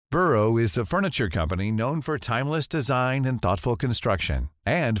Burrow is a furniture company known for timeless design and thoughtful construction,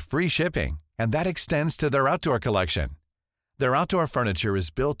 and free shipping, and that extends to their outdoor collection. Their outdoor furniture is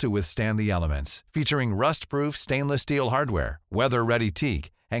built to withstand the elements, featuring rust-proof stainless steel hardware, weather-ready teak,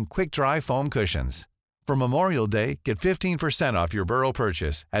 and quick-dry foam cushions. For Memorial Day, get 15% off your Burrow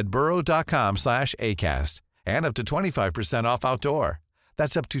purchase at burrow.com/ACAST and up to 25% off outdoor.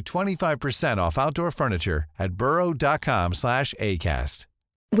 That's up to 25% off outdoor furniture at burrow.com/ACAST.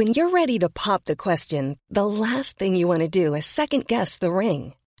 When you're ready to pop the question, the last thing you want to do is second-guess the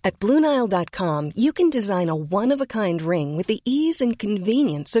ring. At BlueNile.com, you can design a one-of-a-kind ring with the ease and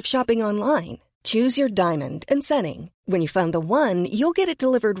convenience of shopping online. Choose your diamond and setting. When you find the one, you'll get it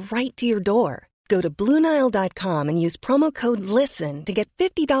delivered right to your door. Go to BlueNile.com and use promo code LISTEN to get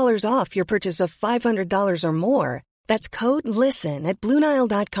 $50 off your purchase of $500 or more. That's code LISTEN at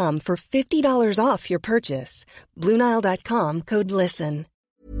BlueNile.com for $50 off your purchase. BlueNile.com, code LISTEN.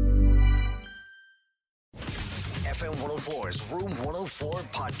 FM 104's Room 104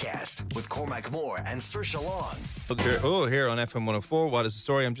 podcast with Cormac Moore and Saoirse Long. Here on FM 104, what is the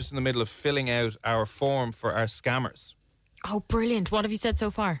story? I'm just in the middle of filling out our form for our scammers. Oh, brilliant. What have you said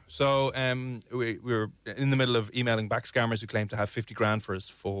so far? So we're in the middle of emailing back scammers who claim to have 50 grand for us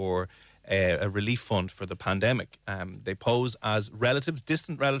for a relief fund for the pandemic. They pose as relatives,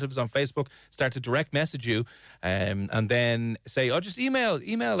 distant relatives on Facebook, start to direct message you and then say, just email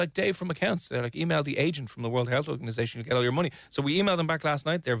like Dave from accounts. They're like, email the agent from the World Health Organization, you'll get all your money. So we emailed them back last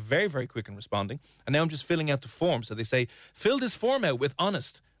night. They're very, very quick in responding. And now I'm just filling out the form. So they say, fill this form out with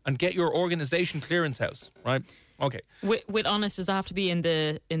honest and get your organisation clearance house, right? Okay. With honest, does that have to be in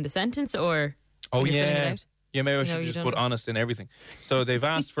the sentence or? Oh, when you're filling it yeah. out? Yeah, maybe I should just put honest in everything. So they've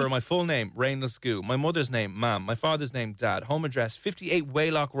asked for my full name, Rainless Goo, my mother's name, Mam, my father's name, Dad, home address, 58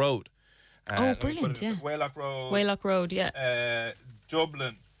 Waylock Road. Brilliant, yeah. Waylock Road. Waylock Road, yeah.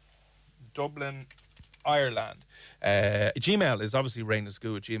 Dublin, Ireland. Gmail is obviously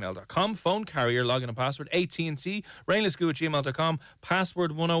rainlessgoo@gmail.com. Phone carrier, login and password, AT&T, rainlessgoo@gmail.com,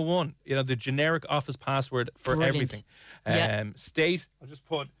 password 101, the generic office password for everything. State, I'll just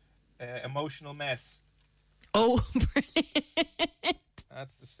put emotional mess. Oh, brilliant.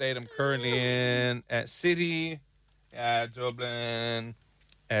 That's the state I'm currently in. City, Dublin.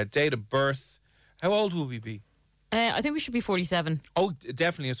 Date of birth. How old will we be? I think we should be 47. Oh,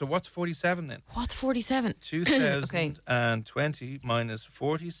 definitely. So what's 47 then? What's 47? 2020 minus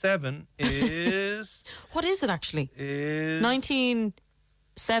 47 is... What is it actually? Is...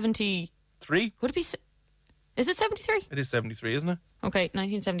 1973. Would it be... Is it 73? It is 73, isn't it? Okay,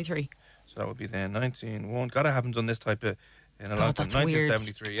 1973. So that would be then 1901. God, I haven't done this type of in a long time. That's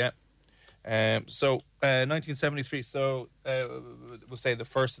 1973, weird. Yeah. So 1973. So we'll say the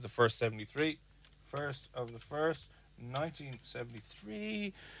first of the first 73. First of the first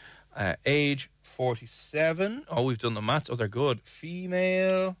 1973. Age 47. Oh, we've done the maths. Oh, they're good.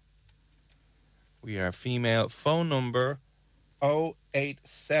 Female. We are female. Phone number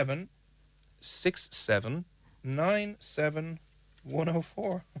 087 67 97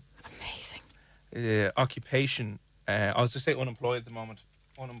 104. Amazing. Occupation. I was just say unemployed at the moment.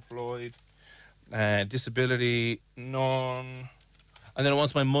 Unemployed. Disability. None. And then it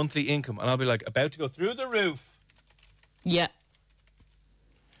wants my monthly income. And I'll be like, about to go through the roof. Yeah.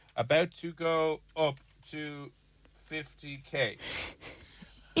 About to go up to 50k.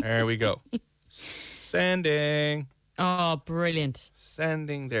 There we go. Sending. Oh, brilliant.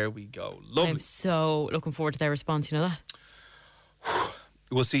 Sending. There we go. Lovely. I'm so looking forward to their response. You know that?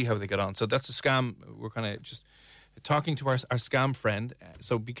 We'll see how they get on. So that's a scam. We're kind of just talking to our scam friend.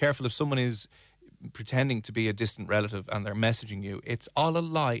 So be careful if someone is pretending to be a distant relative and they're messaging you. It's all a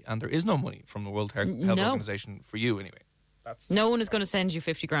lie and there is no money from the World Health Organization for you anyway. No one is going to send you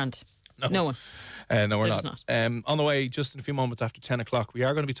 50 grand. No one. No, we're not. not. On the way, just in a few moments after 10 o'clock, we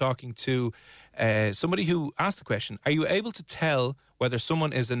are going to be talking to somebody who asked the question, are you able to tell whether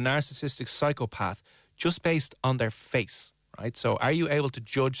someone is a narcissistic psychopath just based on their face? Right? So are you able to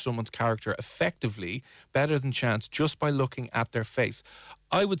judge someone's character effectively, better than chance, just by looking at their face?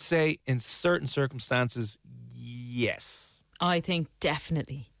 I would say in certain circumstances, yes. I think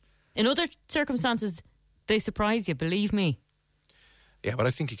definitely. In other circumstances, they surprise you, believe me. Yeah, but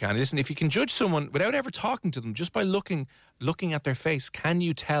I think you can. Listen, if you can judge someone without ever talking to them, just by looking at their face, can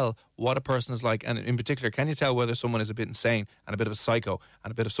you tell what a person is like? And in particular, can you tell whether someone is a bit insane and a bit of a psycho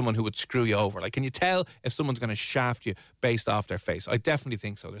and a bit of someone who would screw you over? Like, can you tell if someone's going to shaft you based off their face? I definitely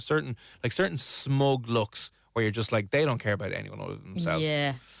think so. There's certain smug looks where you're just like, they don't care about anyone other than themselves.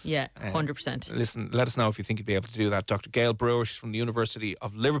 Yeah, 100%. Listen, let us know if you think you'd be able to do that. Dr. Gail Brewer, she's from the University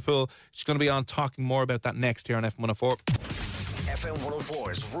of Liverpool. She's going to be on talking more about that next here on FM 104. FM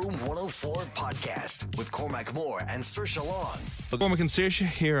 104's Room 104 podcast with Cormac Moore and Saoirse Long. Cormac and Saoirse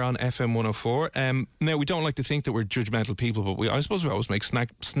here on FM 104. Now, we don't like to think that we're judgmental people, but I suppose we always make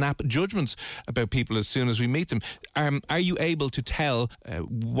snap judgments about people as soon as we meet them. Are you able to tell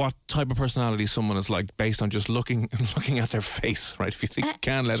what type of personality someone is like based on just looking at their face? Right? If you think you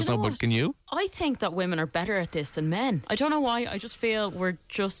can, let us know. But can you? I think that women are better at this than men. I don't know why. I just feel we're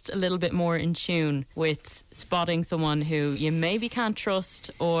just a little bit more in tune with spotting someone who you maybe can't trust,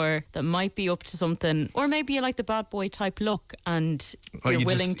 or that might be up to something, or maybe you like the bad boy type look and you're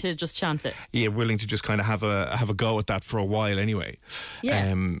willing to just chance it. Yeah, willing to just kind of have a go at that for a while anyway.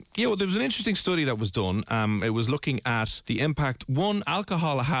 Yeah. Well, there was an interesting study that was done. It was looking at the impact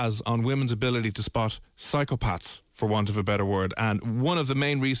alcohol has on women's ability to spot psychopaths, for want of a better word. And one of the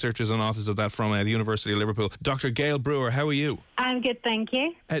main researchers and authors of that from the University of Liverpool, Dr. Gail Brewer. How are you? I'm good, thank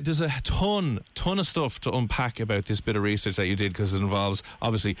you. There's a ton of stuff to unpack about this bit of research that you did, because it involves,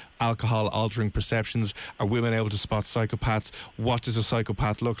 obviously, alcohol altering perceptions. Are women able to spot psychopaths? What does a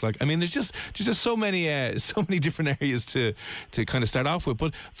psychopath look like? I mean, there's just so many different areas to kind of start off with.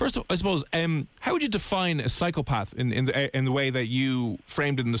 But first, I suppose, how would you define a psychopath in the way that you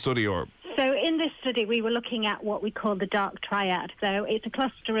framed it in the study? Or So in this study, we were looking at what we call the dark triad. So it's a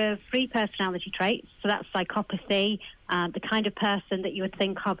cluster of 3 personality traits. So that's psychopathy, the kind of person that you would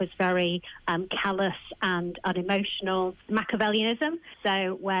think of as very callous and unemotional. Machiavellianism,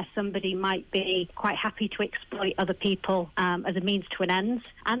 so where somebody might be quite happy to exploit other people as a means to an end.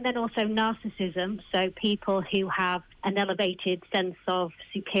 And then also narcissism, so people who have an elevated sense of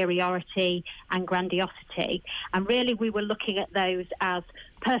superiority and grandiosity. And really we were looking at those as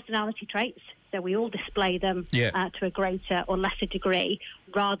personality traits. So we all display them to a greater or lesser degree,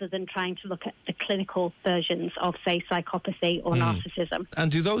 rather than trying to look at the clinical versions of, say, psychopathy or narcissism.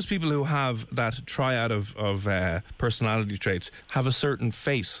 And do those people who have that triad of personality traits have a certain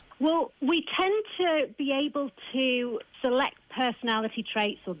face? Well, we tend to be able to select personality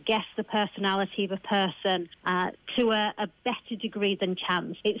traits or guess the personality of a person to a better degree than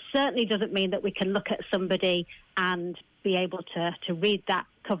chance. It certainly doesn't mean that we can look at somebody and be able to read that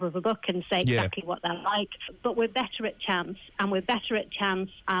cover of a book and say exactly what they're like. But we're better at chance, and we're better at chance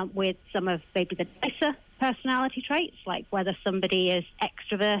with some of maybe the nicer personality traits, like whether somebody is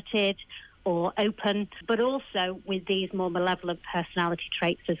extroverted or open, but also with these more malevolent personality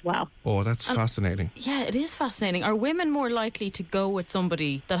traits as well. Oh, that's fascinating. Yeah, it is fascinating. Are women more likely to go with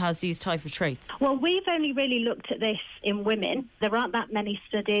somebody that has these type of traits? Well, we've only really looked at this in women. There aren't that many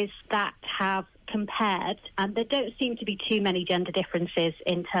studies that have compared, and there don't seem to be too many gender differences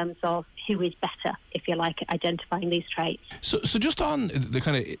in terms of who is better, if you like, at identifying these traits. So just on the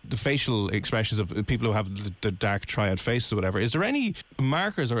kind of the facial expressions of people who have the dark triad face or whatever, is there any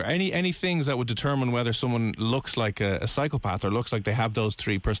markers or any things that would determine whether someone looks like a psychopath or looks like they have those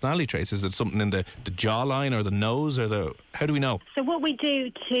 3 personality traits? Is it something in the jawline or the nose, or how do we know? So what we do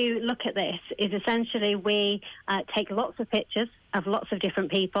to look at this is essentially we take lots of pictures of lots of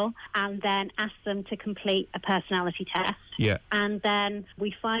different people and then ask them to complete a personality test. Yeah. And then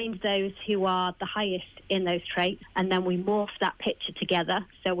we find those who are the highest in those traits, and then we morph that picture together.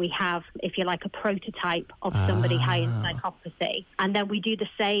 So we have, if you like, a prototype of somebody high in psychopathy. And then we do the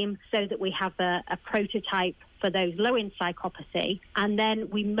same so that we have a prototype for those low in psychopathy, and then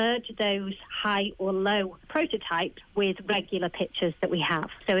we merge those high or low prototypes with regular pictures that we have.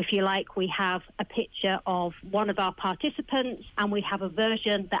 So if you like, we have a picture of one of our participants, and we have a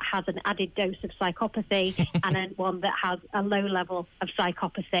version that has an added dose of psychopathy and then one that has a low level of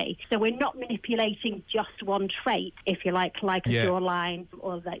psychopathy. So we're not manipulating just one trait, if you like a jawline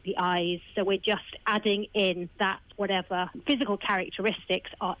or like the eyes. So we're just adding in that whatever physical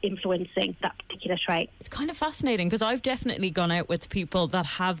characteristics are influencing that particular trait. It's kind of fascinating, because I've definitely gone out with people that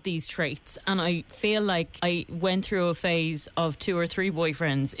have these traits, and I feel like I went through a phase of 2 or 3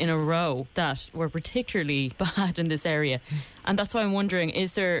 boyfriends in a row that were particularly bad in this area. And that's why I'm wondering,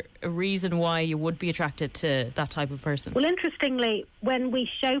 is there a reason why you would be attracted to that type of person? Well, interestingly, when we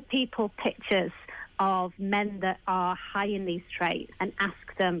show people pictures of men that are high in these traits and ask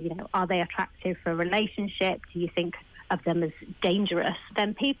them, are they attractive for a relationship? Do you think of them as dangerous?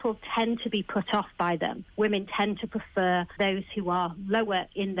 Then people tend to be put off by them. Women tend to prefer those who are lower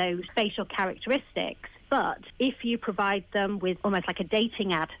in those facial characteristics. But if you provide them with almost like a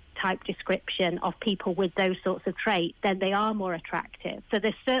dating ad type description of people with those sorts of traits, then they are more attractive. So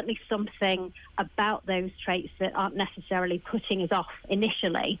there's certainly something about those traits that aren't necessarily putting us off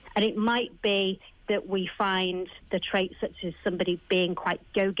initially. And it might be that we find the traits such as somebody being quite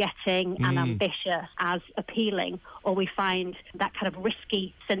go-getting and ambitious as appealing, or we find that kind of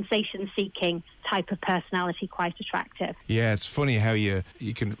risky, sensation-seeking type of personality quite attractive. Yeah, it's funny how you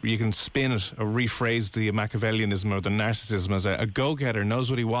can spin it or rephrase the Machiavellianism or the narcissism as a go-getter, knows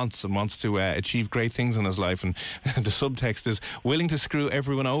what he wants and wants to achieve great things in his life, and the subtext is willing to screw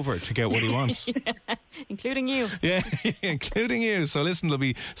everyone over to get what he wants. Yeah, including you. Yeah, including you. So listen, there'll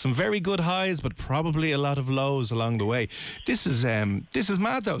be some very good highs, but probably a lot of lows along the way. This is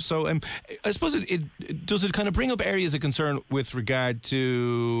mad though. So I suppose it does it kind of bring up areas of concern with regard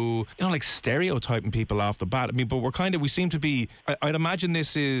to like stereotyping people off the bat. I mean, but we seem to be. I'd imagine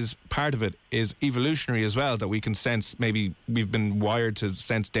this is part of it is evolutionary as well, that we can sense, maybe we've been wired to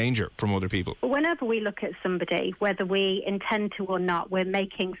sense danger from other people. Whenever we look at somebody, whether we intend to or not, we're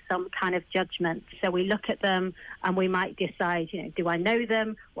making some kind of judgment. So we look at them and we might decide, do I know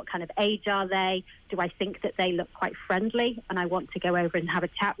them? What kind of age are they? Do I think that they look quite friendly and I want to go over and have a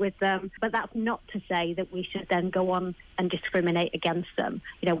chat with them? But that's not to say that we should then go on and discriminate against them.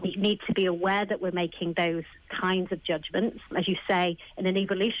 We need to be aware that we're making those kinds of judgments. As you say, in an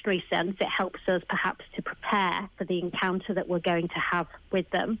evolutionary sense, it helps us perhaps to prepare for the encounter that we're going to have with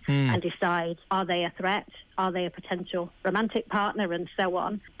them and decide, are they a threat? Are they a potential romantic partner, and so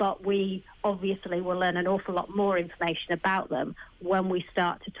on? But we obviously will learn an awful lot more information about them when we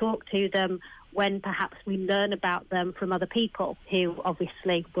start to talk to them, when perhaps we learn about them from other people who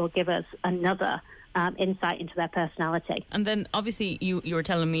obviously will give us another insight into their personality. And then obviously you were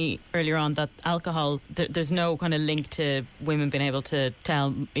telling me earlier on that alcohol, there's no kind of link to women being able to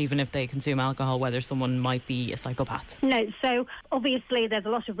tell, even if they consume alcohol, whether someone might be a psychopath. No, so obviously there's a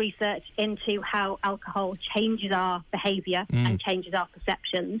lot of research into how alcohol changes our behaviour and changes our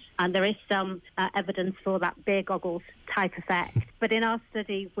perceptions, and there is some evidence for that beer goggles type effect. But in our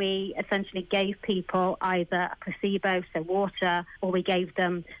study, we essentially gave people either a placebo, so water, or we gave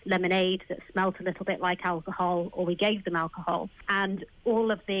them lemonade that smelt a little bit like alcohol, or we gave them alcohol. And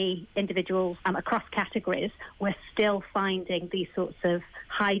all of the individuals across categories were still finding these sorts of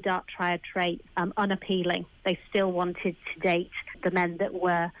high dark triad traits unappealing. They still wanted to date the men that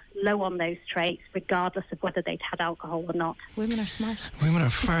were low on those traits, regardless of whether they'd had alcohol or not. Women are smart. Women are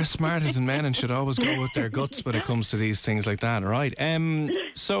far smarter than men and should always go with their guts when it comes to these things like that, right?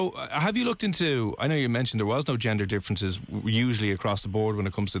 So have you looked into, I know you mentioned there was no gender differences usually across the board when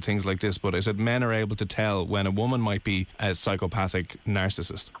it comes to things like this, but I said men are able to tell when a woman might be a psychopathic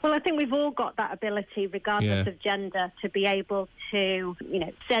narcissist. Well, I think we've all got that ability, regardless of gender, to be able to,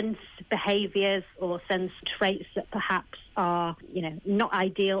 sense behaviours or sense traits that perhaps are, not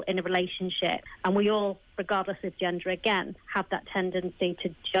ideal in a relationship. And we all, regardless of gender, again, have that tendency to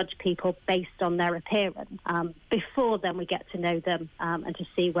judge people based on their appearance. Before then we get to know them and to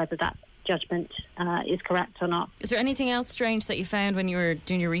see whether that judgment is correct or not. Is there anything else strange that you found when you were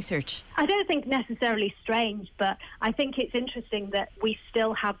doing your research? I don't think necessarily strange, but I think it's interesting that we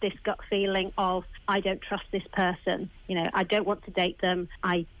still have this gut feeling of, I don't trust this person, I don't want to date them,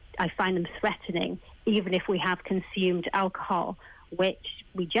 I find them threatening, even if we have consumed alcohol, which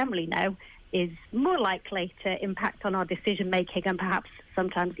we generally know is more likely to impact on our decision making and perhaps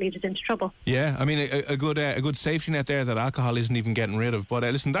sometimes lead us into trouble. Yeah, I mean, a good safety net there that alcohol isn't even getting rid of. But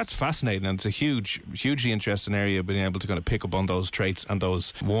listen, that's fascinating, and it's a hugely interesting area, being able to kind of pick up on those traits and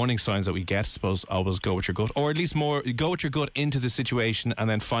those warning signs that we get. I suppose always go with your gut, or at least more go with your gut into the situation, and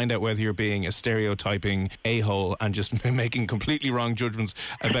then find out whether you're being a stereotyping a-hole and just making completely wrong judgments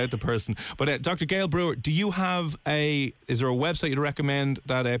about the person. But Dr. Gail Brewer, is there a website you'd recommend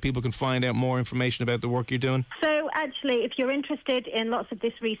that people can find out more information about the work you're doing? So actually, if you're interested in lots of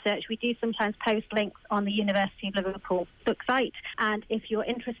this research, we do sometimes post links on the University of Liverpool book site. And if you're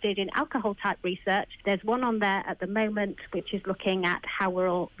interested in alcohol type research, there's one on there at the moment which is looking at how we're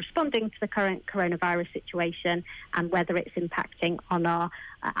all responding to the current coronavirus situation and whether it's impacting on our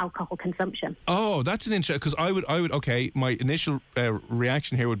alcohol consumption. Oh, that's an interesting, because I would my initial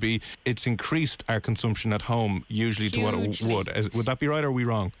reaction here would be it's increased our consumption at home usually to what it would. Would that be right, or are we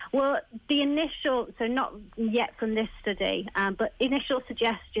wrong? Well, the initial, so not yet from this study, but initial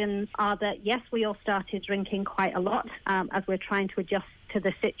suggestions are that yes, we all started drinking quite a lot as we're trying to adjust to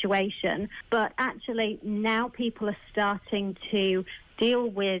the situation, but actually now people are starting to deal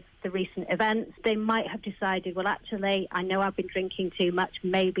with the recent events. They might have decided, well, actually, I know I've been drinking too much.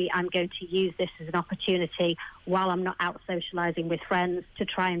 Maybe I'm going to use this as an opportunity while I'm not out socialising with friends to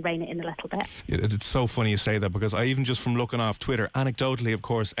try and rein it in a little bit. It's so funny you say that, because I even just from looking off Twitter, anecdotally, of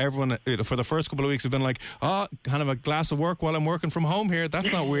course, everyone for the first couple of weeks have been like, kind of a glass of work while I'm working from home here.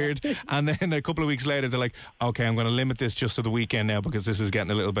 That's not weird. And then a couple of weeks later, they're like, okay, I'm going to limit this just to the weekend now because this is getting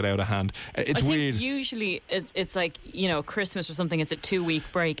a little bit out of hand. It's weird. Usually it's like, Christmas or something, it's a 2-week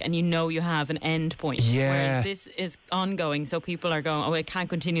break and and you know you have an end point. Yeah. Whereas this is ongoing, so people are going, I can't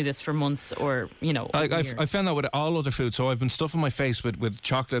continue this for months or, I found that with all other food. So I've been stuffing my face with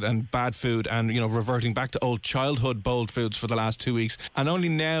chocolate and bad food and, reverting back to old childhood bold foods for the last 2 weeks. And only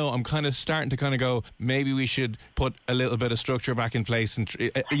now I'm kind of starting to kind of go, maybe we should put a little bit of structure back in place. And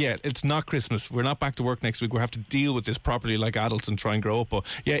it's not Christmas. We're not back to work next week. We have to deal with this properly like adults and try and grow up. But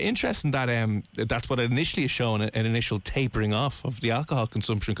yeah, interesting that that's what initially is showing, an initial tapering off of the alcohol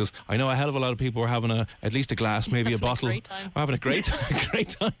consumption, because I know a hell of a lot of people are having at least a glass, maybe a bottle. Great time. We're having a great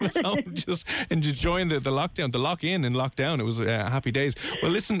time at home, just enjoying the lockdown, the lock in and lockdown. It was happy days.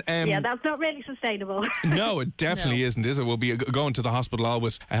 Well, listen. Yeah, that's not really sustainable. No, it definitely isn't, is it? We'll be going to the hospital all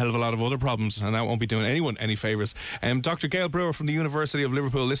with a hell of a lot of other problems, and that won't be doing anyone any favours. Dr. Gail Brewer from the University of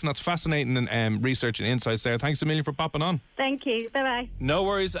Liverpool. Listen, that's fascinating and research and insights there. Thanks a million for popping on. Thank you. Bye-bye. No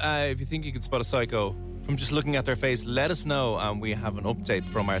worries. If you think you can spot a psycho from just looking at their face, let us know, and we have an update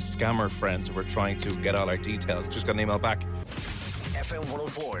from our scammer friends who are trying to get all our details. Just got an email back. FM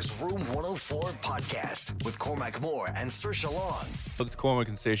 104's Room 104 podcast with Cormac Moore and Saoirse Long. Well, it's Cormac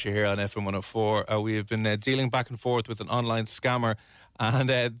and Saoirse here on FM 104. We have been dealing back and forth with an online scammer, and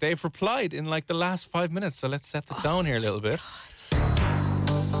they've replied in like the last 5 minutes. So let's set the tone here a little bit.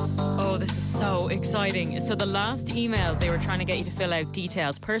 Oh, this is so exciting. So the last email, they were trying to get you to fill out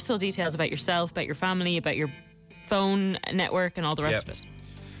details, personal details about yourself, about your family, about your phone network and all the rest of it.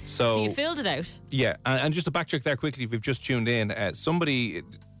 So you filled it out. Yeah, and just to backtrack there quickly, if you've just tuned in, a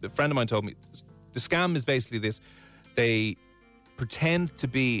friend of mine told me, the scam is basically this. They pretend to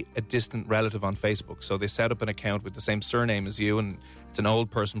be a distant relative on Facebook. So they set up an account with the same surname as you, and it's an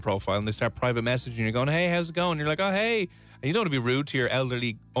old person profile, and they start private messaging. You're going, hey, how's it going? You're like, oh, hey. And you don't want to be rude to your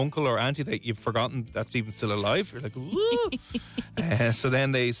elderly uncle or auntie that you've forgotten that's even still alive. You're like, woo. So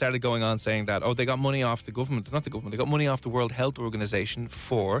then they started going on saying that, they got money off the government. Not the government. They got money off the World Health Organization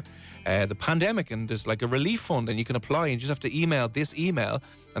for the pandemic. And there's like a relief fund and you can apply. And you just have to email this email.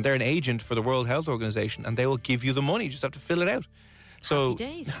 And they're an agent for the World Health Organization. And they will give you the money. You just have to fill it out. So happy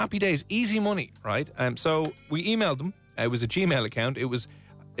days. Happy days. Easy money, right? So we emailed them. It was a Gmail account. It was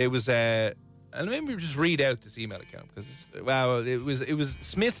and maybe just read out this email account because it was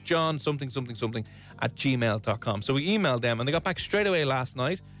Smith John something at gmail.com. So we emailed them and they got back straight away last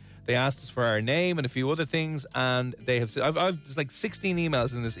night. They asked us for our name and a few other things, and they have said there's like 16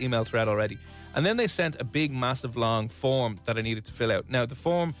 emails in this email thread already. And then they sent a big massive long form that I needed to fill out. Now the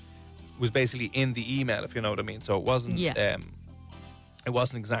form was basically in the email, if you know what I mean. So it wasn't it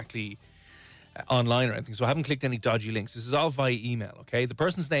wasn't exactly online or anything, so I haven't clicked any dodgy links. This is all via email, okay? The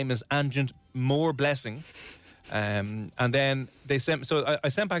person's name is Angent Moore Blessing, and then they sent. So I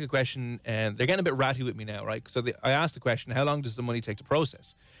sent back a question, and they're getting a bit ratty with me now, right? So I asked the question: how long does the money take to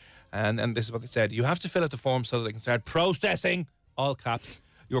process? And this is what they said: you have to fill out the form so that they can start processing, all caps,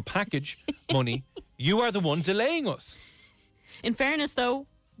 your package money. You are the one delaying us. In fairness, though,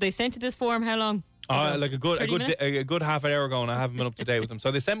 they sent you this form. How long? Like a good half an hour ago, and I haven't been up to date with them.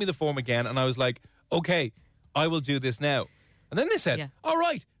 So they sent me the form again, and I was like, okay, I will do this now. And then they said, all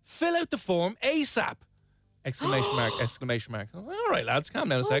right, fill out the form ASAP! Exclamation mark. All right, lads, calm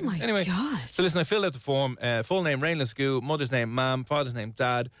down a second. My anyway, God. So listen, I filled out the form. Full name, Rain Lascaux. Mother's name, Mam. Father's name,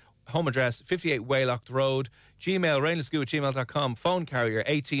 Dad. Home address, 58 Waylock Road. Gmail, rainlascaux@gmail.com. Phone carrier,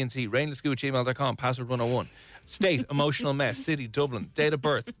 AT&T, rainlascaux@gmail.com. Password 101. State, emotional mess. City, Dublin. Date of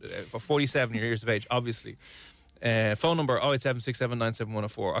birth, 47 years of age, obviously. Phone number,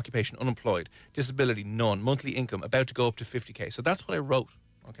 08767971004. Occupation, unemployed. Disability, none. Monthly income, about to go up to 50k. So that's what I wrote,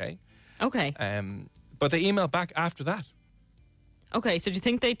 okay? Okay. But they emailed back after that. Okay, so do you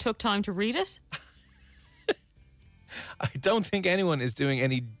think they took time to read it? I don't think anyone is doing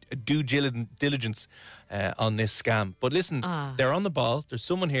any due diligence on this scam. But listen, they're on the ball. There's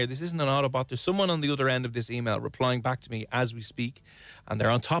someone here. This isn't an Autobot. There's someone on the other end of this email replying back to me as we speak. And they're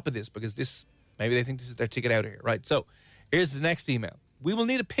on top of this because maybe they think this is their ticket out of here. Right, so here's the next email. We will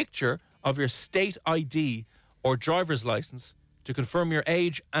need a picture of your state ID or driver's license to confirm your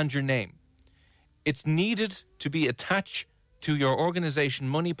age and your name. It's needed to be attached to your organization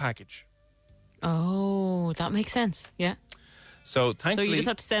money package. Oh, that makes sense. Yeah. So thankfully, so you just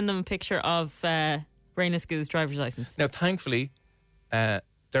have to send them a picture of Rain Lascaux's driver's license. Now, thankfully, there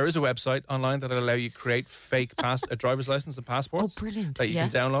is a website online that will allow you to create fake driver's license and passports. Oh, brilliant! That you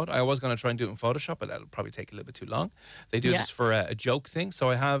can download. I was going to try and do it in Photoshop, but that'll probably take a little bit too long. They do this for a joke thing. So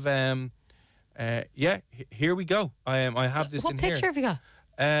I have, here we go. I have this in here. What picture have you got?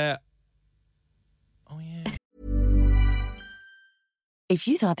 Oh yeah. If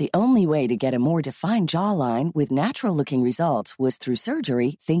you thought the only way to get a more defined jawline with natural-looking results was through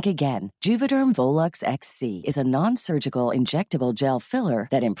surgery, think again. Juvederm Volux XC is a non-surgical injectable gel filler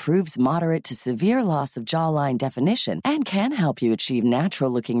that improves moderate to severe loss of jawline definition and can help you achieve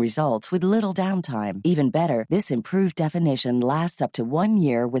natural-looking results with little downtime. Even better, this improved definition lasts up to 1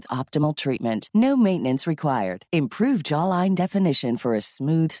 year with optimal treatment. No maintenance required. Improve jawline definition for a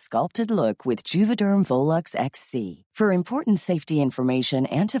smooth, sculpted look with Juvederm Volux XC. For important safety information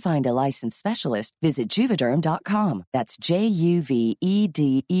and to find a licensed specialist, visit Juvederm.com. That's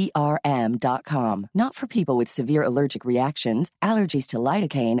JUVEDERM.com. Not for people with severe allergic reactions, allergies to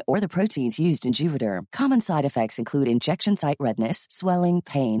lidocaine, or the proteins used in Juvederm. Common side effects include injection site redness, swelling,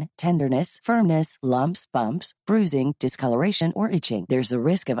 pain, tenderness, firmness, lumps, bumps, bruising, discoloration, or itching. There's a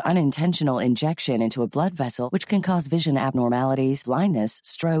risk of unintentional injection into a blood vessel, which can cause vision abnormalities, blindness,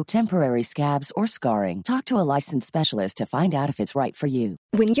 stroke, temporary scabs, or scarring. Talk to a licensed specialist to find out if it's right for you.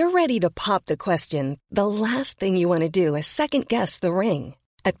 When you're ready to pop the question, the last thing you want to do is second-guess the ring.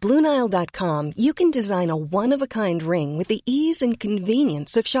 At BlueNile.com, you can design a one-of-a-kind ring with the ease and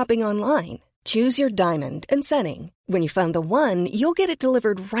convenience of shopping online. Choose your diamond and setting. When you find the one, you'll get it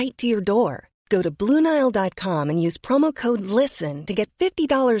delivered right to your door. Go to BlueNile.com and use promo code LISTEN to get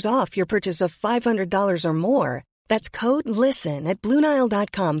 $50 off your purchase of $500 or more. That's code LISTEN at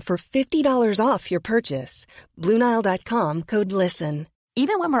BlueNile.com for $50 off your purchase. BlueNile.com, code LISTEN.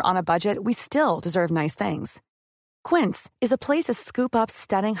 Even when we're on a budget, we still deserve nice things. Quince is a place to scoop up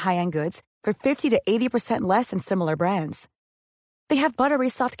stunning high-end goods for 50 to 80% less than similar brands. They have buttery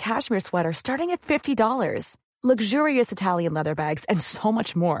soft cashmere sweaters starting at $50, luxurious Italian leather bags, and so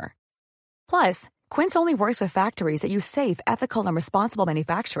much more. Plus, Quince only works with factories that use safe, ethical, and responsible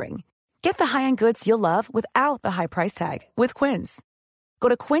manufacturing. Get the high-end goods you'll love without the high price tag with Quince. Go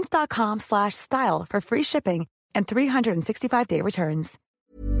to quince.com/style for free shipping and 365-day returns.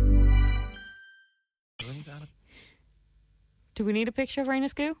 Do we need a picture of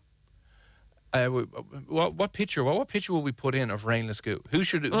Rainless Goo? What picture? What picture will we put in of Rainless Goo? Who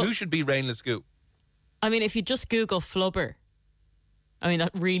should be Rainless Goo? I mean, if you just Google Flubber, I mean, that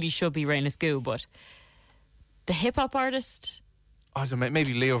really should be Rainless Goo, but the hip-hop artist... Oh, so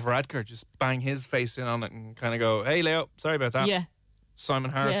maybe Leo Varadkar, just bang his face in on it and kind of go, hey, Leo, sorry about that. Yeah.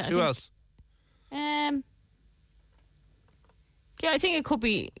 Simon Harris. Who else? Yeah, I think it could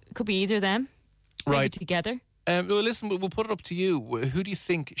be either of them. Maybe right. together. Well, listen, we'll put it up to you. Who do you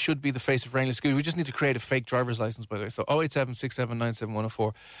think should be the face of Rainless Goo? We just need to create a fake driver's license, by the way. So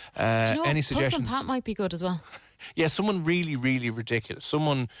 08767971004. Any suggestions? Puss and Pat might be good as well. Yeah, someone really, really ridiculous.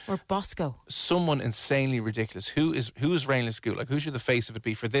 Or Bosco. Someone insanely ridiculous. Who is Rainless Goo? Like, who should the face of it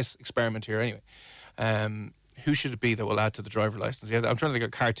be for this experiment here anyway? Who should it be that will add to the driver license? Yeah, I'm trying to think of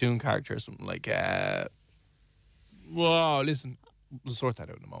a cartoon character or something like... Whoa, listen, we'll sort that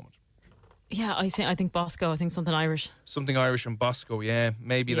out in a moment. Yeah, I think Bosco. I think something Irish. Something Irish and Bosco, yeah.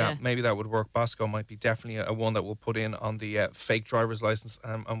 Maybe that would work. Bosco might be definitely a one that we'll put in on the fake driver's license,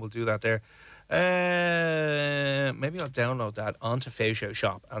 and we'll do that there. Maybe I'll download that onto Facio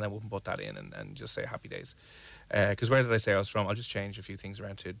Shop, and then we'll put that in and just say happy days. Because where did I say I was from? I'll just change a few things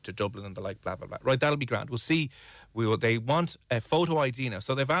around to Dublin and the like, blah, blah, blah. Right, that'll be grand. We'll see. They want a photo ID now.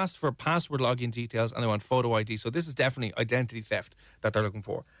 So they've asked for password login details and they want photo ID. So this is definitely identity theft that they're looking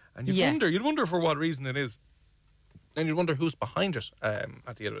for. And you'd wonder for what reason it is. And you'd wonder who's behind it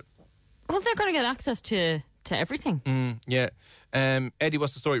at the end of it. Well, they're going to get access to everything. Yeah. Eddie,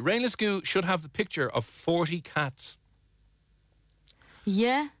 what's the story? Rainless Goo should have the picture of 40 cats.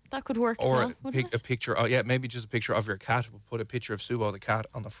 Yeah, that could work as well, wouldn't it? A picture, maybe just a picture of your cat. We'll put a picture of Subo the cat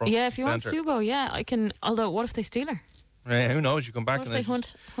on the front. Yeah, if you want Subo, yeah, I can. Although, what if they steal her? Who knows? You come back what and if they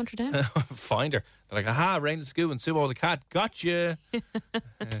hunt her down? Find her. They're like, aha, Rainless Goo and Subo the cat, gotcha.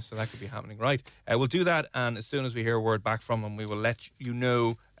 So that could be happening. Right. We'll do that, and as soon as we hear a word back from them, we will let you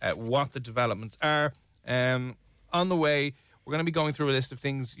know what the developments are. On the way, we're going to be going through a list of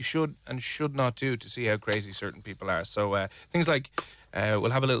things you should and should not do to see how crazy certain people are. So things like,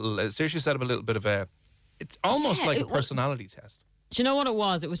 we'll have a little, seriously set up a little bit of it's almost like a personality test. Do you know what it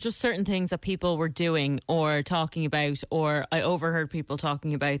was? It was just certain things that people were doing or talking about, or I overheard people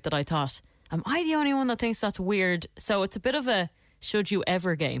talking about that I thought, am I the only one that thinks that's weird? So it's a bit of a should you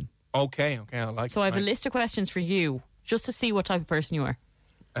ever game. Okay, I like it. So I have a list of questions for you just to see what type of person you are.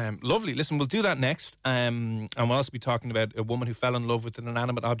 Lovely. Listen, we'll do that next. And we'll also be talking about a woman who fell in love with an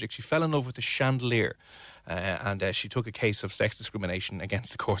inanimate object. She fell in love with a chandelier. And she took a case of sex discrimination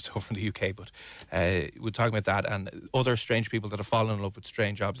against the courts over in the UK. But we'll talk about that and other strange people that have fallen in love with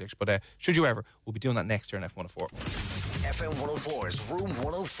strange objects. But should you ever, we'll be doing that next here on FM104. FM 104's Room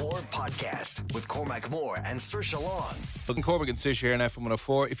 104 podcast with Cormac Moore and Saoirse Long. Looking Cormac and Saoirse here on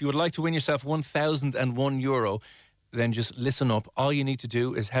FM104. If you would like to win yourself €1,001, then just listen up. All you need to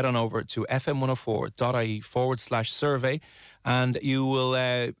do is head on over to fm104.ie/survey, and you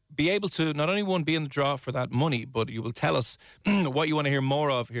will be able to not only be in the draw for that money, but you will tell us what you want to hear more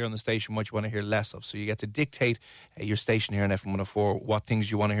of here on the station, what you want to hear less of. So you get to dictate your station here on FM104, what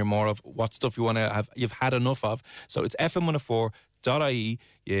things you want to hear more of, what stuff you want to have, you've had enough of. So it's fm104.ie.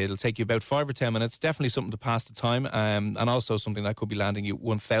 It'll take you about 5 or 10 minutes. Definitely something to pass the time, and also something that could be landing you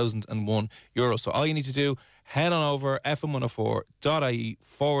 €1,001. So all you need to do, head on over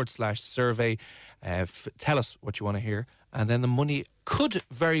fm104.ie/survey. Tell us what you want to hear, and then the money could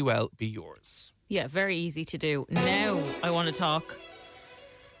very well be yours. Yeah, very easy to do. Now I want to talk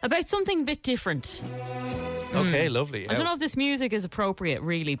about something a bit different. Okay, lovely. I don't know if this music is appropriate,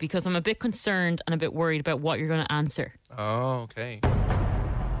 really, because I'm a bit concerned and a bit worried about what you're going to answer. Oh, okay.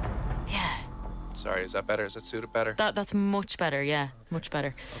 Yeah. Sorry, is that better? Is that suited better? That's much better, yeah. Much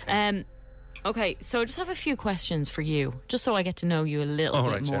better. Okay, so I just have a few questions for you, just so I get to know you a little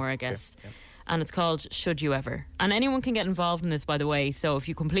bit more, I guess. Yeah. And it's called Should You Ever? And anyone can get involved in this, by the way. So if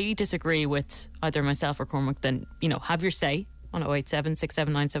you completely disagree with either myself or Cormac, then, have your say on 087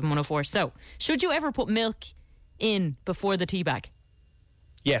 6797 104. So, should you ever put milk in before the tea bag?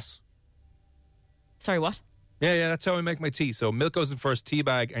 Yes. Sorry, what? Yeah, that's how I make my tea. So milk goes in first, tea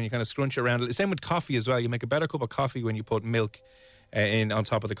bag, and you kind of scrunch it around. Same with coffee as well. You make a better cup of coffee when you put milk in on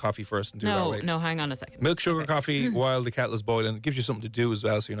top of the coffee first and do it that way. No, hang on a second. Milk, sugar, coffee while the kettle is boiling. It gives you something to do as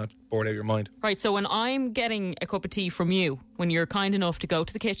well, so you're not bored out of your mind. Right, so when I'm getting a cup of tea from you, when you're kind enough to go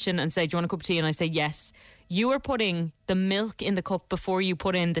to the kitchen and say, do you want a cup of tea? And I say yes, you are putting the milk in the cup before you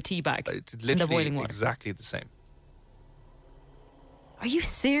put in the tea bag. It's in the boiling water. Exactly the same. Are you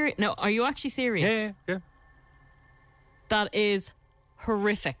serious? No, are you actually serious? Yeah. That is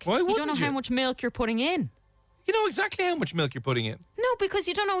horrific. Why wouldn't you don't know how much milk you're putting in. You know exactly how much milk you're putting in. No, because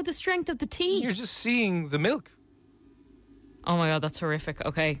you don't know the strength of the tea. You're just seeing the milk. Oh my God, that's horrific.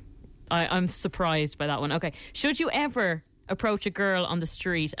 Okay. I'm surprised by that one. Okay. Should you ever approach a girl on the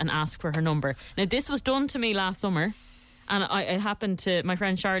street and ask for her number? Now, this was done to me last summer, and it happened to my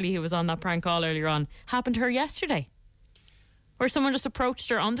friend Charlie, who was on that prank call earlier on. Happened to her yesterday, where someone just approached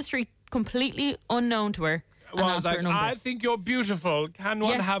her on the street, completely unknown to her, and asked for her number. I think you're beautiful. Can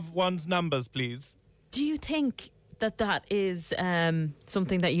one have one's numbers, please? Do you think that is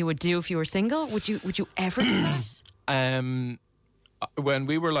something that you would do if you were single? Would you ever do that? When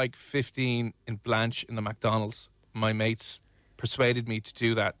we were like 15 in Blanche in the McDonald's, my mates persuaded me to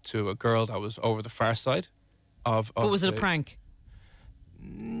do that to a girl that was over the far side of but was it a prank?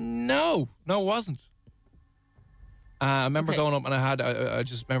 No, it wasn't. I remember going up and I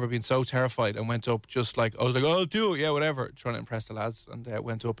just remember being so terrified and went up just like, I was like, oh, I'll do it, yeah, whatever, trying to impress the lads, and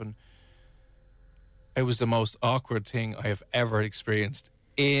went up, and it was the most awkward thing I have ever experienced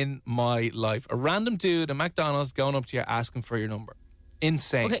in my life. A random dude at McDonald's going up to you asking for your number.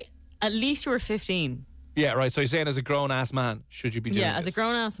 Insane. Okay, at least you were 15. Yeah, right. So you're saying as a grown-ass man, should you be doing this? Yeah, as a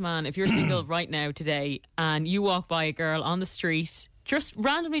grown-ass man, if you're single right now today and you walk by a girl on the street, just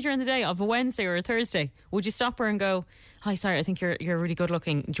randomly during the day of a Wednesday or a Thursday, would you stop her and go, hi, sorry, I think you're really good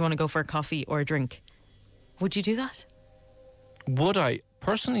looking. Do you want to go for a coffee or a drink? Would you do that? Would I?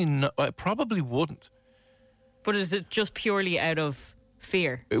 Personally, no, I probably wouldn't. But is it just purely out of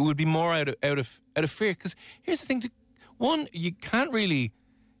fear? It would be more out of fear. Because here's the thing: one, you can't really.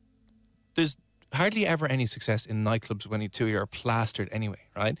 There's hardly ever any success in nightclubs when you two are plastered anyway,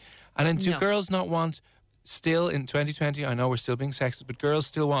 right? And then do girls not want? Still in 2020, I know we're still being sexist, but girls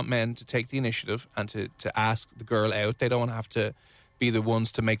still want men to take the initiative and to ask the girl out. They don't want to have to be the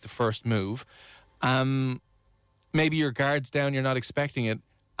ones to make the first move. Maybe your guard's down, you're not expecting it.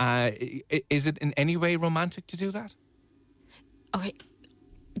 Is it in any way romantic to do that? Okay,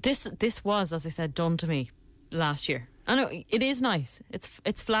 this was, as I said, done to me last year. I know it is nice.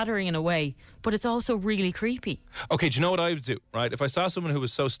 It's flattering in a way, but it's also really creepy. Okay, do you know what I would do, right? If I saw someone who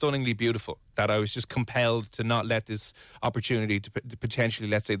was so stunningly beautiful that I was just compelled to not let this opportunity to potentially,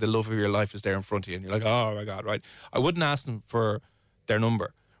 let's say, the love of your life is there in front of you, and you're like, oh my God, right? I wouldn't ask them for their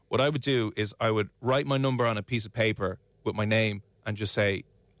number. What I would do is I would write my number on a piece of paper with my name and just say,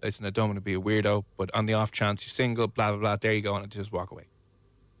 listen, I don't want to be a weirdo, but on the off chance you're single, blah, blah, blah, there you go, and I'd just walk away.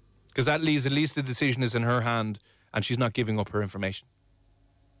 Because that leaves, at least the decision is in her hand, and she's not giving up her information.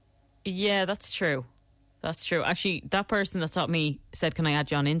 Yeah, that's true. That's true. Actually, that person that taught me said, "Can I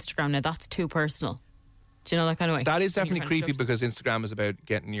add you on Instagram?" Now that's too personal. Do you know that kind of way? That is definitely You're creepy kind of because Instagram is about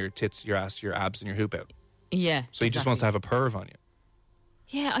getting your tits, your ass, your abs, and your hoop out. Yeah. So he just wants to have a perv on you.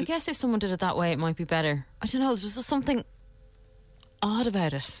 Yeah, I guess if someone did it that way, it might be better. I don't know. There's just something odd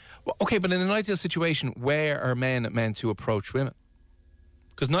about it. Well, okay, but in an ideal situation, where are men meant to approach women?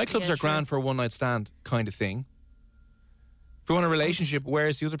 Because nightclubs Yeah, are grand true. for a one-night stand kind of thing. If you want a relationship,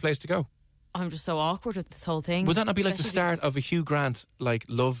 where's the other place to go? I'm just so awkward with this whole thing. Would that not be like the Especially start of a Hugh Grant, like,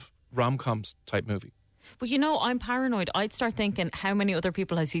 love rom-coms type movie? But you know, I'm paranoid. I'd start thinking, how many other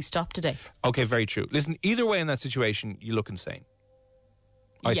people has he stopped today? Okay, very true. Listen, either way in that situation, you look insane.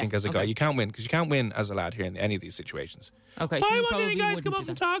 I Yeah, think as a guy, okay. you can't win because you can't win as a lad here in any of these situations. Okay, so Why you won't any probably guys wouldn't come do up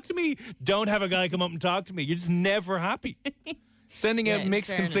and that. talk to me? Don't have a guy come up and talk to me. You're just never happy. Sending Yeah, out in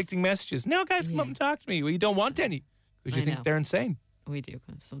mixed, fairness. conflicting messages. No guys come up and talk to me. Well, you don't want any because you I think know. they're insane. We do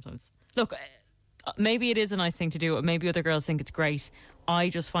sometimes. Look, maybe it is a nice thing to do. Maybe other girls think it's great. I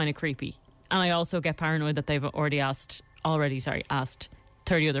just find it creepy, and I also get paranoid that they've already asked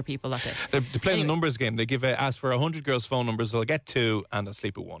 30 other people that day. They're playing Anyway. the numbers game. They ask for 100 girls' phone numbers. They'll get 2 and they'll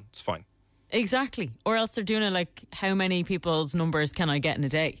sleep with 1. It's fine. Exactly. Or else they're doing it like, how many people's numbers can I get in a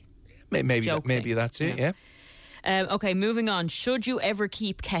day? Maybe Joke maybe thing. that's it. Yeah. Okay, moving on. Should you ever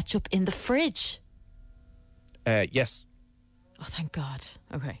keep ketchup in the fridge? Yes. Oh, thank God.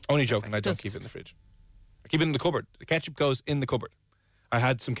 Okay. Only joking. I don't Just- keep it in the fridge. I keep it in the cupboard. The ketchup goes in the cupboard. I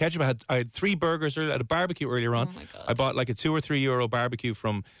had some ketchup. I had 3 burgers earlier, at a barbecue earlier on. Oh my God. I bought like a €2 or €3 barbecue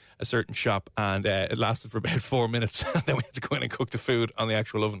from a certain shop, and it lasted for about 4 minutes. Then we had to go in and cook the food on the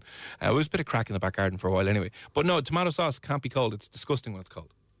actual oven. It was a bit of crack in the back garden for a while anyway. But no, tomato sauce can't be cold. It's disgusting when it's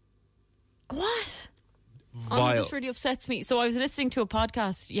cold. What? Oh, Vile. this really upsets me. So I was listening to a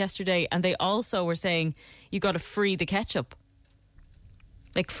podcast yesterday, and they also were saying you got to free the ketchup.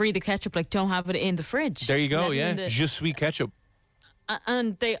 Like, free the ketchup, like, don't have it in the fridge. There you go, Let it yeah. in the- Je suis ketchup.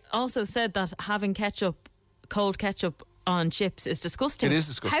 And they also said that having ketchup, cold ketchup on chips is disgusting. It is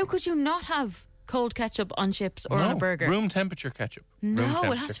disgusting. How could you not have cold ketchup on chips or on a No, burger? room temperature ketchup. Room No, it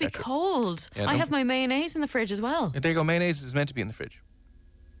temperature has to be ketchup. cold. Yeah, I don't- have my mayonnaise in the fridge as well. There you go. Mayonnaise is meant to be in the fridge.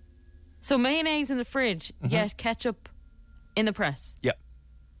 So mayonnaise in the fridge, Mm-hmm. yet ketchup in the press. Yeah.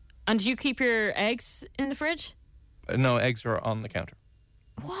 And do you keep your eggs in the fridge? No, eggs are on the counter.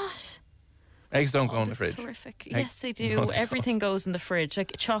 What? Eggs don't go in the This fridge. is horrific. Egg- Yes, they do. No, they Everything goes in the fridge,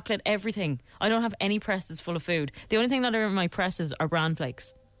 like chocolate, everything. I don't have any presses full of food. The only thing that are in my presses are bran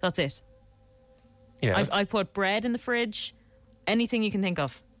flakes. That's it. Yeah. I put bread in the fridge, anything you can think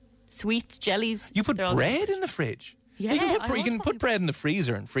of. Sweets, jellies. You put they're all- bread in the fridge? Yeah, You can put, I you love can putting- put bread in the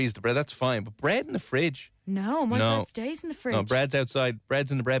freezer and freeze the bread. That's fine. But bread in the fridge? No, my No. bread stays in the fridge. No, bread's outside.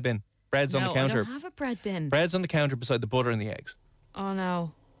 Bread's in the bread bin. Bread's on the No, counter. I don't have a bread bin. Bread's on the counter beside the butter and the eggs. Oh,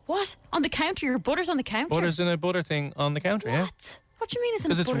 no. What? On the counter? Your butter's on the counter? Butter's in a butter thing on the counter, yeah. What? What do you mean it's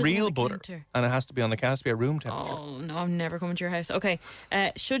in a Because it's butter thing real on the butter. counter? And it has to be on the counter. It has to be at room temperature. Oh, no, I'm never coming to your house. Okay.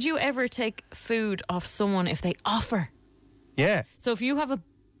 Should you ever take food off someone if they offer? Yeah. So if you have a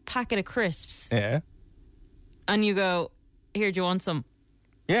packet of crisps Yeah. and you go, here, do you want some?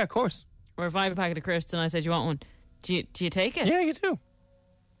 Yeah, of course. Or if I have a packet of crisps and I said, you want one? Do you take it? Yeah, you do.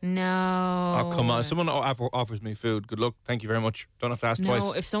 No. Oh, come on. Someone offers me food. Good luck. Thank you very much. Don't have to ask No,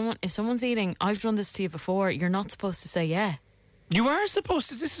 twice. if someone's eating, I've done this to you before, you're not supposed to say yeah. You are supposed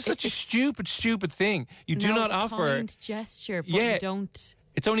to. This is such a stupid thing. You do No, not it's a offer. kind gesture, but Yeah. you don't.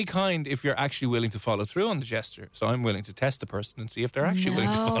 It's only kind if you're actually willing to follow through on the gesture. So I'm willing to test the person and see if they're actually willing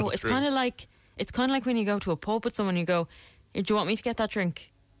to follow No, it's through. kind of like when you go to a pub with someone, you go, do you want me to get that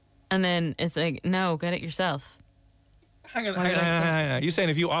drink? And then it's like, no, get it yourself. Hang on. Why would I- You're saying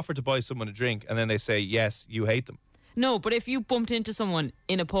if you offer to buy someone a drink and then they say yes, you hate them. No, but if you bumped into someone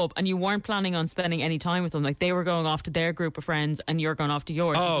in a pub and you weren't planning on spending any time with them, like they were going off to their group of friends and you're going off to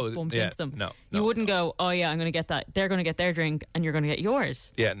yours, you Oh, just bumped yeah, into them. no, you no, wouldn't go, oh yeah, I'm going to get that. They're going to get their drink and you're going to get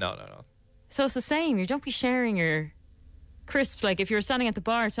yours. Yeah, no. So it's the same. You don't be sharing your crisps. Like if you're standing at the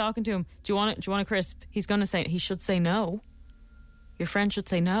bar talking to him, do you want a crisp? He should say no. Your friend should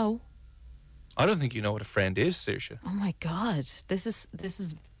say no. I don't think you know what a friend is, Saoirse. Oh my God, this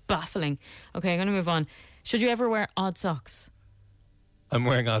is baffling. Okay, I'm going to move on. Should you ever wear odd socks? I'm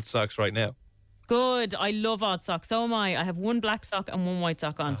wearing odd socks right now. Good. I love odd socks. So am I. I have one black sock and one white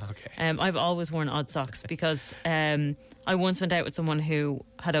sock on. Okay. I've always worn odd socks because I once went out with someone who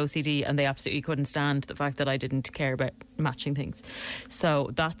had OCD and they absolutely couldn't stand the fact that I didn't care about matching things. So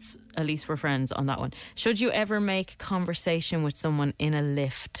that's, at least we're friends on that one. Should you ever make conversation with someone in a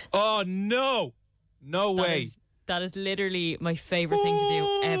lift? Oh, no. No way. That is literally my favourite thing to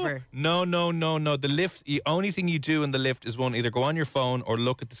do ever. No. The lift, the only thing you do in the lift is either go on your phone or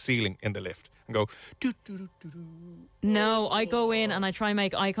look at the ceiling in the lift and go, doo, doo, doo, doo, doo. No, I go in and I try and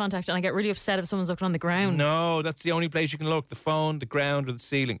make eye contact and I get really upset if someone's looking on the ground. No, that's the only place you can look. The phone, the ground, or the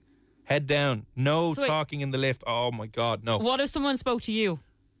ceiling. Head down. No talking in the lift. Oh, my God, no. What if someone spoke to you?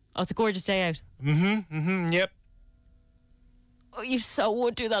 Oh, it's a gorgeous day out. Yep. Oh, you so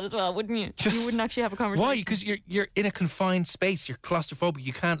would do that as well, wouldn't you? You wouldn't actually have a conversation. Why? Because you're in a confined space. You're claustrophobic.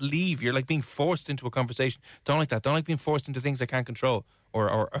 You can't leave. You're like being forced into a conversation. Don't like that. Don't like being forced into things I can't control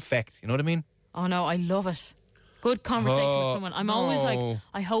or affect. You know what I mean? Oh, no, I love it. Good conversation with someone. I'm always like,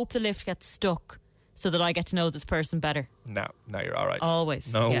 I hope the lift gets stuck so that I get to know this person better. No, you're all right.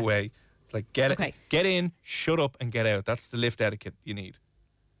 Always. No way. It's like, get in, shut up, and get out. That's the lift etiquette you need.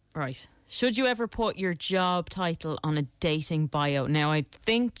 Right. Should you ever put your job title on a dating bio? Now, I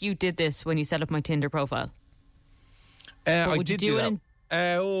think you did this when you set up my Tinder profile. I would did you do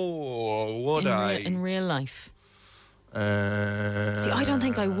that. Would I? In real life? See, I don't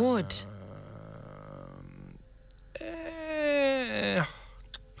think I would.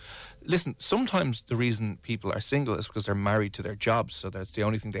 Listen, sometimes the reason people are single is because they're married to their jobs, so that's the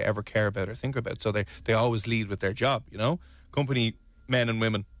only thing they ever care about or think about. So they always lead with their job, you know? Company, men and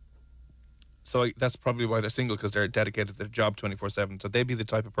women. So that's probably why they're single, because they're dedicated to their job 24/7. So they'd be the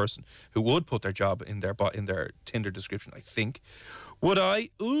type of person who would put their job in their Tinder description, I think. Would I?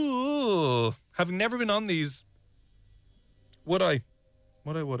 Ooh. Having never been on these, would I?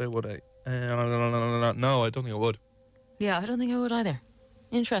 No, I don't think I would. Yeah, I don't think I would either.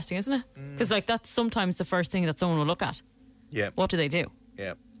 Interesting, isn't it? Because that's sometimes the first thing that someone will look at. Yeah. What do they do?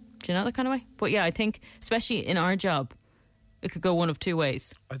 Yeah. Do you know that kind of way? But yeah, I think, especially in our job, it could go one of two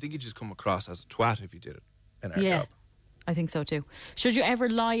ways. I think you just come across as a twat if you did it in our job. I think so too. Should you ever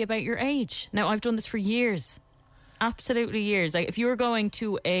lie about your age? Now, I've done this for years. Absolutely years. Like, if you were going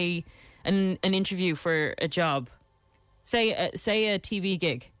to an interview for a job, say a TV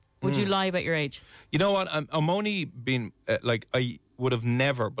gig, would you lie about your age? You know what? I'm only being, I would have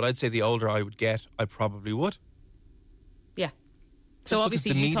never, but I'd say the older I would get, I probably would. Yeah. Just so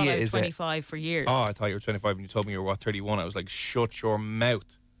obviously you thought I was 25 for years. Oh, I thought you were 25 and you told me you were, 31. I was like, shut your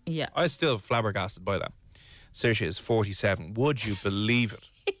mouth. Yeah. I was still flabbergasted by that. Saoirse is 47. Would you believe it?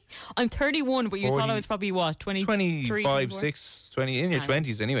 I'm 31, but you thought I was probably, 23, 25, 6, 20, in your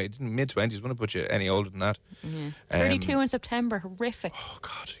 20s anyway. Mid-20s. Wouldn't put you any older than that. Yeah. 32 in September. Horrific. Oh,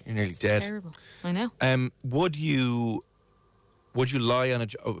 God. You're nearly dead. Terrible. I know. Would you lie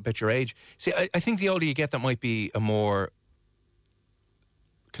about your age? See, I think the older you get, that might be a more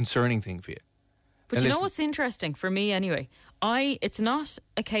concerning thing for you. But you know what's interesting for me anyway? It's not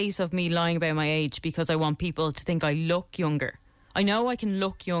a case of me lying about my age because I want people to think I look younger. I know I can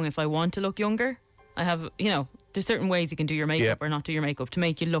look young if I want to look younger. I have, there's certain ways you can do your makeup or not do your makeup to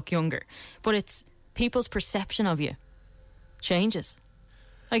make you look younger. But it's people's perception of you changes.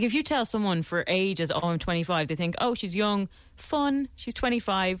 Like, if you tell someone for ages, I'm 25, they think, oh, she's young, fun, she's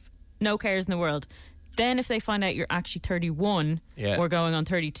 25, no cares in the world. Then if they find out you're actually 31 or going on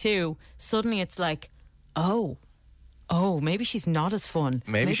 32, suddenly it's like, oh, maybe she's not as fun.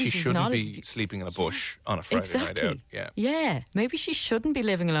 Maybe she shouldn't be sleeping in a bush on a Friday night out. Yeah, maybe she shouldn't be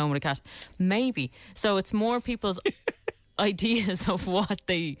living alone with a cat. Maybe. So it's more people's ideas of what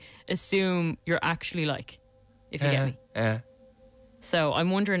they assume you're actually like, if you get me. Yeah. So I'm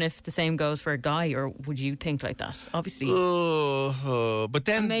wondering if the same goes for a guy, or would you think like that? Obviously. But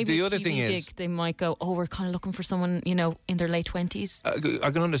then maybe the other thing is, they might go, we're kind of looking for someone, in their late 20s. I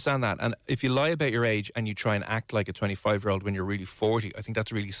can understand that. And if you lie about your age and you try and act like a 25-year-old when you're really 40, I think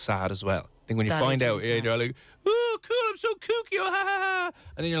that's really sad as well. I think when you find out, you're like, oh, cool, I'm so kooky, oh, ha, ha, ha.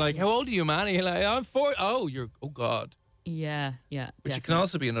 And then you're like, how old are you, man? And you're like, I'm 40. Oh, God. Yeah. Which definitely. it can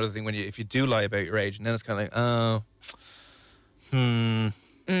also be another thing if you do lie about your age, and then it's kind of like,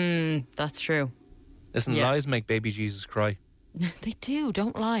 that's true. Listen, lies make baby Jesus cry. They do,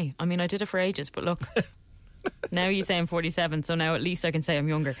 don't lie. I mean, I did it for ages, but look. Now you say I'm 47, so now at least I can say I'm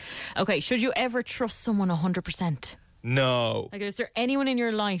younger. Okay, should you ever trust someone 100%? No. Like, is there anyone in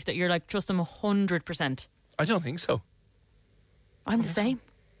your life that you're like, trust them 100%? I don't think so. I'm the same.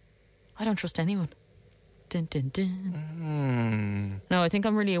 I don't trust anyone. Dun, dun, dun. No, I think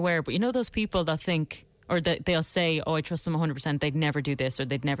I'm really aware, but you know those people that think, or that they'll say, I trust them 100%, they'd never do this or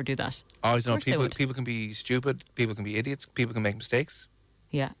they'd never do that. Oh, no, people can be stupid, people can be idiots, people can make mistakes.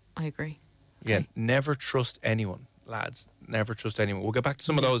 Yeah, I agree. Okay. Yeah, never trust anyone. lads. Never trust anyone. We'll get back to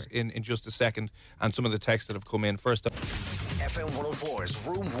some of those in just a second, and some of the texts that have come in. First up, FM 104's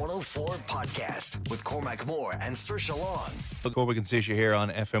Room 104 podcast with Cormac Moore and Saoirse Long. Cormac and Saoirse here on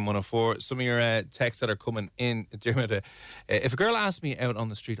FM 104. Some of your texts that are coming in. Dermot, if a girl asked me out on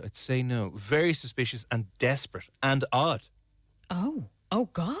the street, I'd say no. Very suspicious and desperate and odd. Oh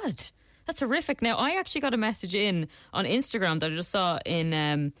God. That's horrific. Now, I actually got a message in on Instagram that I just saw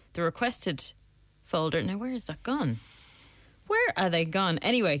in the requested folder. Now, where is that gone? Where are they gone?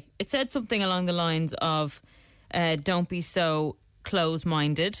 Anyway, it said something along the lines of, don't be so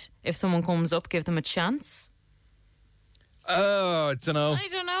close-minded. If someone comes up, give them a chance. Oh, I don't know. I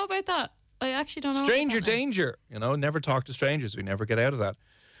don't know about that. I actually don't know. Stranger about that now. danger. Never talk to strangers. We never get out of that.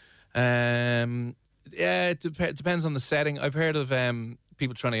 Yeah, it depends on the setting. I've heard of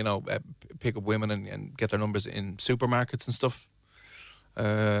people trying to, pick up women and get their numbers in supermarkets and stuff.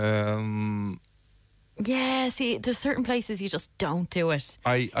 Yeah, see, there's certain places you just don't do it.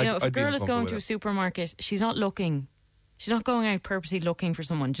 If a girl is going to a supermarket, she's not looking. She's not going out purposely looking for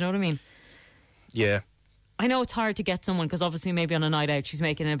someone. Do you know what I mean? Yeah. I know it's hard to get someone because obviously maybe on a night out she's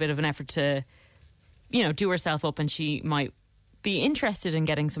making a bit of an effort to, do herself up, and she might be interested in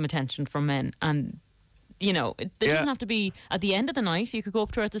getting some attention from men. And, it doesn't have to be at the end of the night. You could go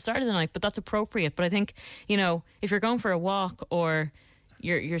up to her at the start of the night, but that's appropriate. But I think, if you're going for a walk or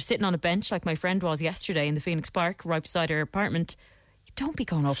you're sitting on a bench like my friend was yesterday in the Phoenix Park right beside her apartment, don't be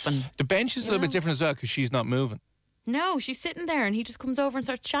going up and... The bench is a little bit different as well because she's not moving. No, she's sitting there and he just comes over and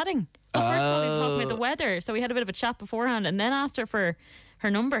starts chatting. Well, first of all, he was talking about the weather, so we had a bit of a chat beforehand and then asked her for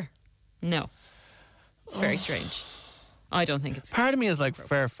her number. No. It's very strange. I don't think it's... Part of me is like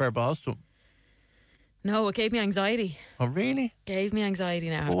fair balls to him. No, it gave me anxiety. Oh, really? Gave me anxiety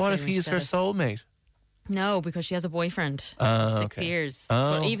now. Well, what if he's her soulmate? No, because she has a boyfriend. 6 years.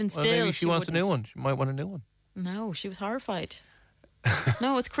 But even still, maybe she wants a new one. She might want a new one. No, she was horrified.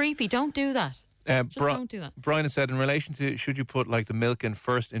 No, it's creepy. Don't do that. Just don't do that. Brian has said, in relation to should you put the milk in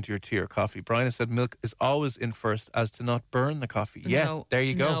first into your tea or coffee, Brian has said milk is always in first as to not burn the coffee. Yeah, there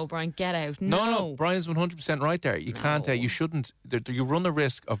you go. No, Brian, get out. No, Brian's 100% right there. You can't, you shouldn't, you run the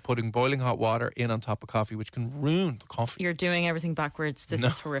risk of putting boiling hot water in on top of coffee, which can ruin the coffee. You're doing everything backwards. This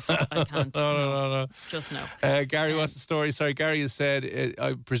is horrific. I can't. No. Just no. Gary, what's the story? Sorry, Gary has said,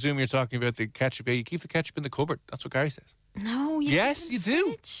 I presume you're talking about the ketchup. Yeah, you keep the ketchup in the cupboard. That's what Gary says. No, yes, you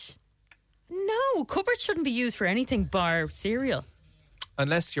do. No, cupboards shouldn't be used for anything bar cereal.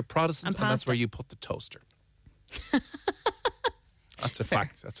 Unless you're Protestant, and that's where you put the toaster. That's a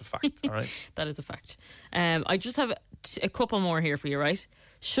fact. That's a fact. All right. That is a fact. I just have a couple more here for you, right?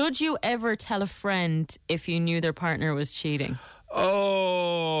 Should you ever tell a friend if you knew their partner was cheating?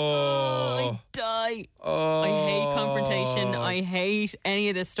 Oh, I die. I hate confrontation. I hate any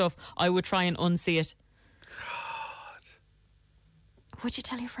of this stuff. I would try and unsee it. Would you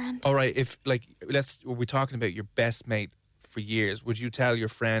tell your friend? All right, if we're talking about your best mate for years, would you tell your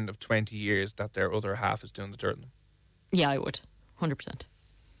friend of 20 years that their other half is doing the dirt on them? Yeah, I would. 100%.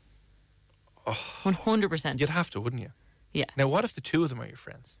 100%. You'd have to, wouldn't you? Yeah. Now, what if the two of them are your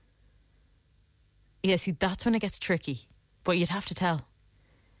friends? Yeah, see, that's when it gets tricky. But you'd have to tell.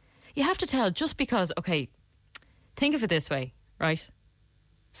 You have to tell just because, okay, think of it this way, right?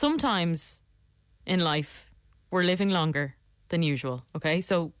 Sometimes in life, we're living longer than usual, okay?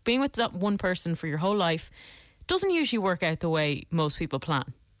 So being with that one person for your whole life doesn't usually work out the way most people plan,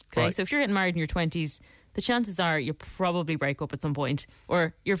 okay? Right. So if you're getting married in your 20s, the chances are you'll probably break up at some point,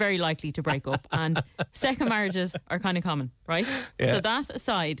 or you're very likely to break up, and second marriages are kind of common, right? Yeah. So that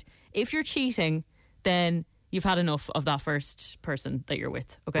aside, if you're cheating, then you've had enough of that first person that you're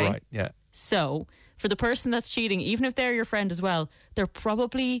with, okay? Right, yeah. So for the person that's cheating, even if they're your friend as well, they're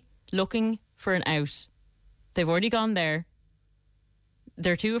probably looking for an out. They've already gone there.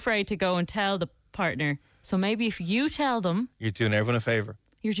 They're too afraid to go and tell the partner. So maybe if you tell them... You're doing everyone a favour.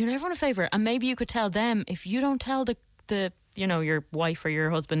 You're doing everyone a favour. And maybe you could tell them, if you don't tell the your wife or your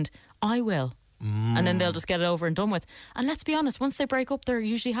husband, I will. And then they'll just get it over and done with. And let's be honest, once they break up, they're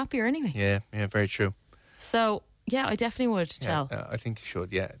usually happier anyway. Yeah, very true. So, yeah, I definitely would tell. I think you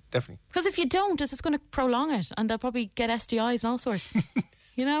should, yeah, definitely. Because if you don't, it's just going to prolong it. And they'll probably get STIs and all sorts.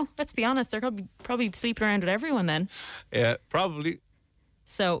 Let's be honest, they're probably sleeping around with everyone then. Yeah, probably.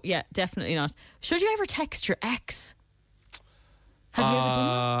 So, yeah, definitely not. Should you ever text your ex? Have you ever done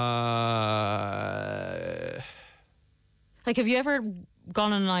that? Like, have you ever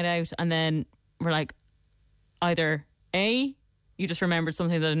gone on a night out and then were like, either A, you just remembered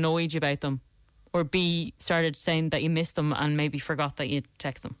something that annoyed you about them, or B, started saying that you missed them and maybe forgot that you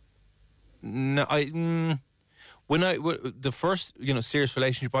text them? No, the first serious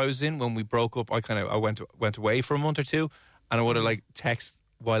relationship I was in, when we broke up, I went away for a month or two, and I would have text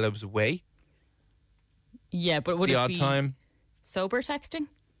while I was away. Yeah, but would the it odd be time sober texting?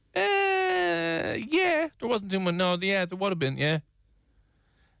 Yeah, there wasn't too much. No, yeah, there would have been. Yeah.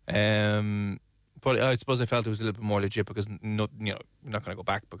 But I suppose I felt it was a little bit more legit because you're not going to go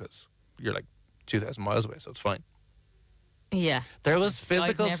back because you're 2,000 miles away, so it's fine. Yeah. There was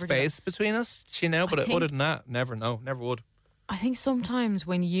physical space between us, but other than that, never would. I think sometimes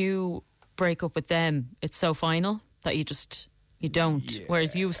when you break up with them, it's so final that you don't. Yeah.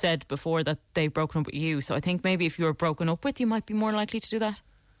 Whereas you said before that they've broken up with you. So I think maybe if you were broken up with, you might be more likely to do that.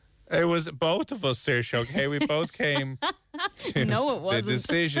 It was both of us, Saoirse, okay? We both came to no, it wasn't. the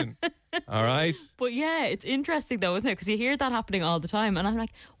decision. All right? But yeah, it's interesting though, isn't it? Because you hear that happening all the time. And I'm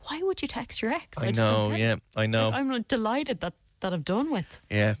like, why would you text your ex? I know, yeah. I know. I'm delighted that I'm done with.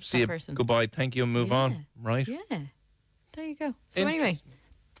 Yeah, see you. Person. Goodbye. Thank you and move on. Right? Yeah. There you go. So anyway,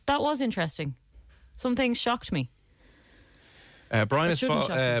 that was interesting. Some things shocked me. Brian has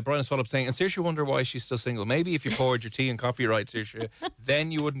followed up saying, and Saoirse wonder why she's still single. Maybe if you poured your tea and coffee right, Saoirse, then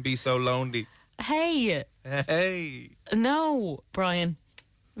you wouldn't be so lonely. Hey. No, Brian.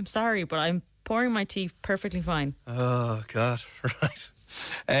 I'm sorry, but I'm pouring my tea perfectly fine. Oh, God. Right.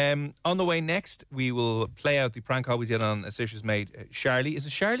 On the way next, we will play out the prank call we did on Saoirse's mate, Charlie. Is it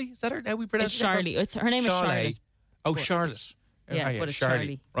Charlie? Is that how we pronounce it? It's Charlie. Her name is Charlotte. Oh, Charlotte. Yeah, but it's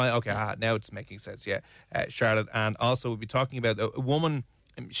Charlie. Right, okay. Now it's making sense, yeah. Charlotte. And also we'll be talking about a woman,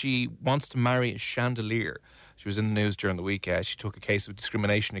 she wants to marry a chandelier. She was in the news during the week. She took a case of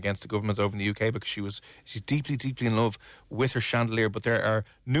discrimination against the government over in the UK because she's deeply, deeply in love with her chandelier. But there are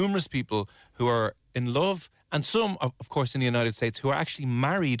numerous people who are in love, and some, of course, in the United States, who are actually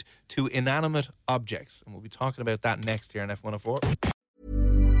married to inanimate objects. And we'll be talking about that next here on F104.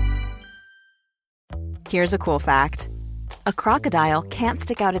 Here's a cool fact. A crocodile can't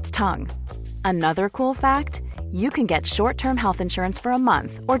stick out its tongue. Another cool fact, you can get short-term health insurance for a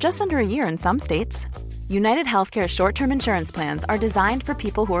month or just under a year in some states. United Healthcare short-term insurance plans are designed for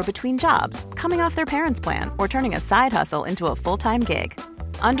people who are between jobs, coming off their parents' plan, or turning a side hustle into a full-time gig.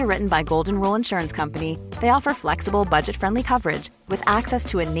 Underwritten by Golden Rule Insurance Company, they offer flexible, budget-friendly coverage with access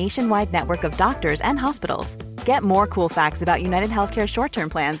to a nationwide network of doctors and hospitals. Get more cool facts about United Healthcare short-term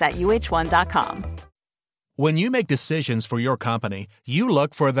plans at uh1.com. When you make decisions for your company, you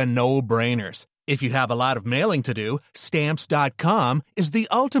look for the no-brainers. If you have a lot of mailing to do, Stamps.com is the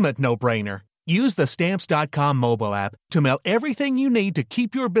ultimate no-brainer. Use the Stamps.com mobile app to mail everything you need to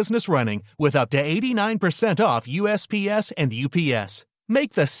keep your business running with up to 89% off USPS and UPS.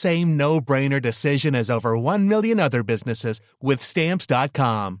 Make the same no-brainer decision as over 1 million other businesses with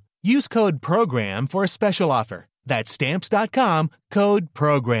Stamps.com. Use code PROGRAM for a special offer. That's Stamps.com, code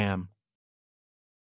PROGRAM.